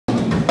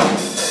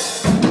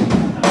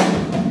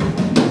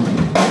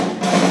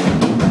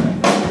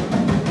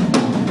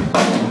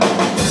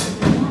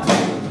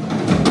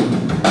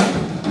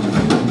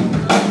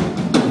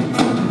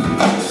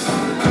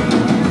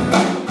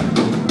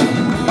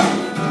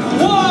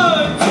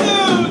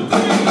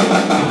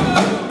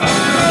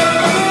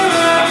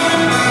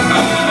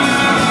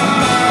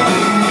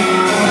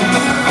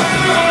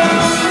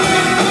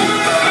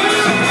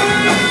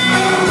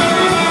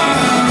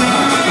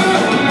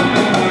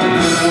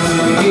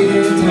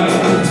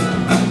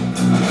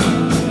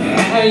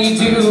you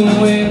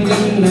doing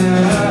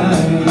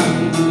tonight?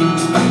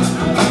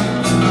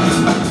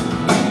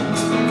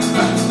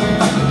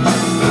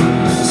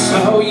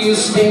 So you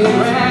stay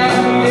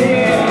right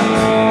there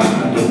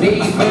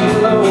underneath the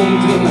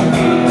lonely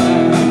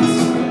lights.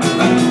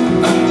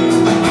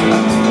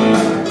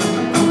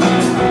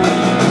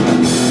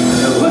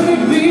 Would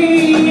it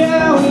be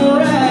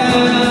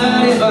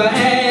alright if I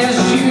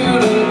asked you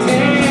to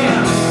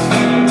dance?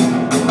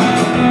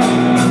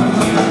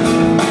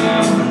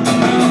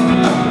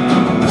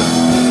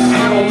 I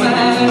don't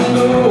mind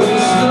going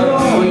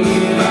slow,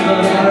 yeah,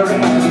 but I'd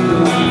rather go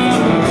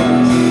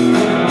fast.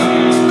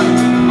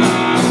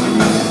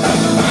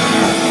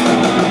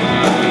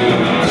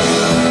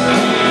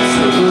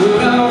 So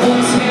hold on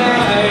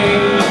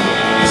tight,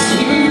 'cause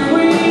here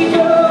we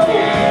go.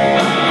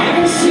 I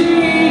can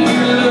see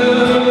your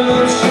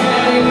love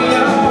shining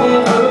all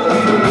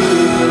over me.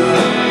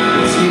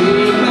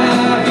 Take my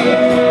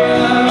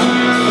hand,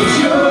 it's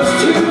yours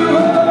to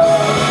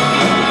hold.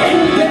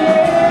 And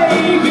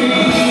baby,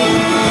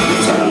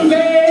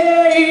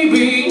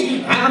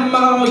 I'm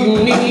all you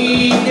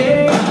need.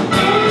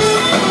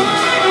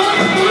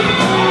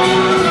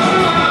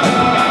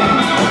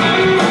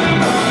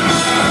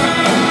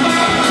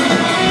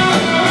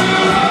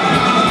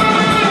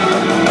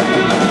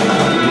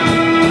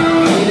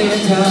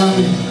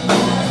 Anytime,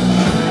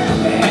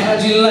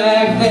 how'd you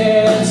like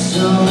that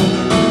song?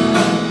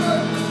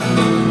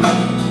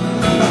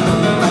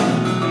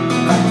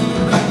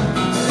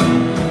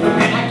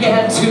 I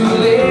got two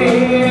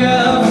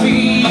left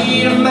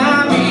feet, I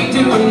might be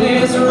doing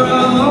this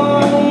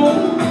wrong.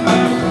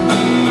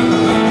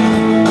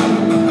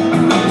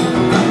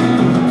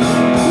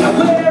 Now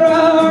where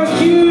are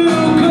you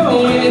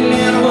going?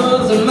 That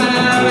wasn't my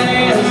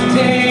last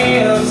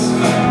dance.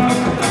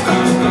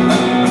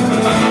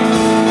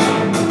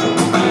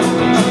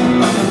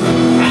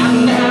 I'm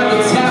not the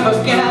type of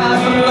guy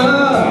for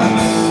love,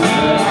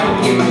 but I'll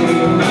give you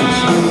a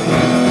chance.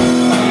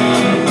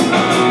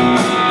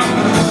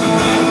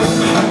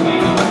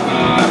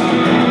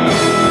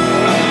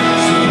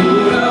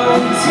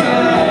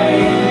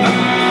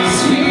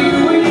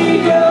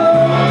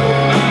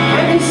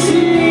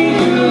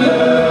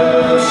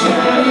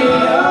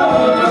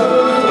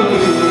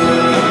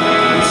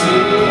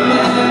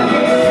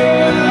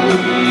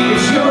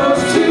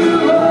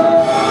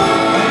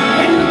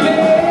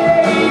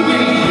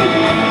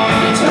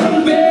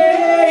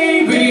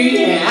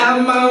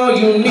 I'm all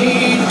you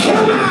need,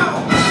 come on!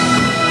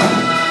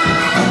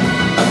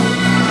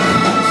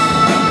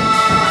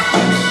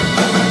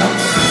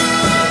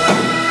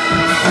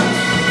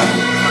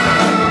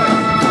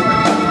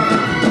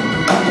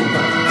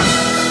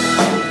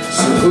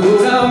 So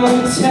hold on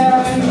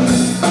tight,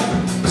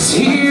 'cause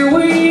here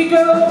we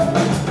go.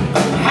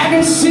 I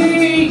can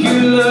see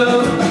your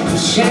love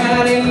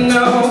shining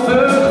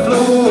over the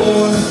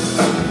floor.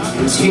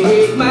 And take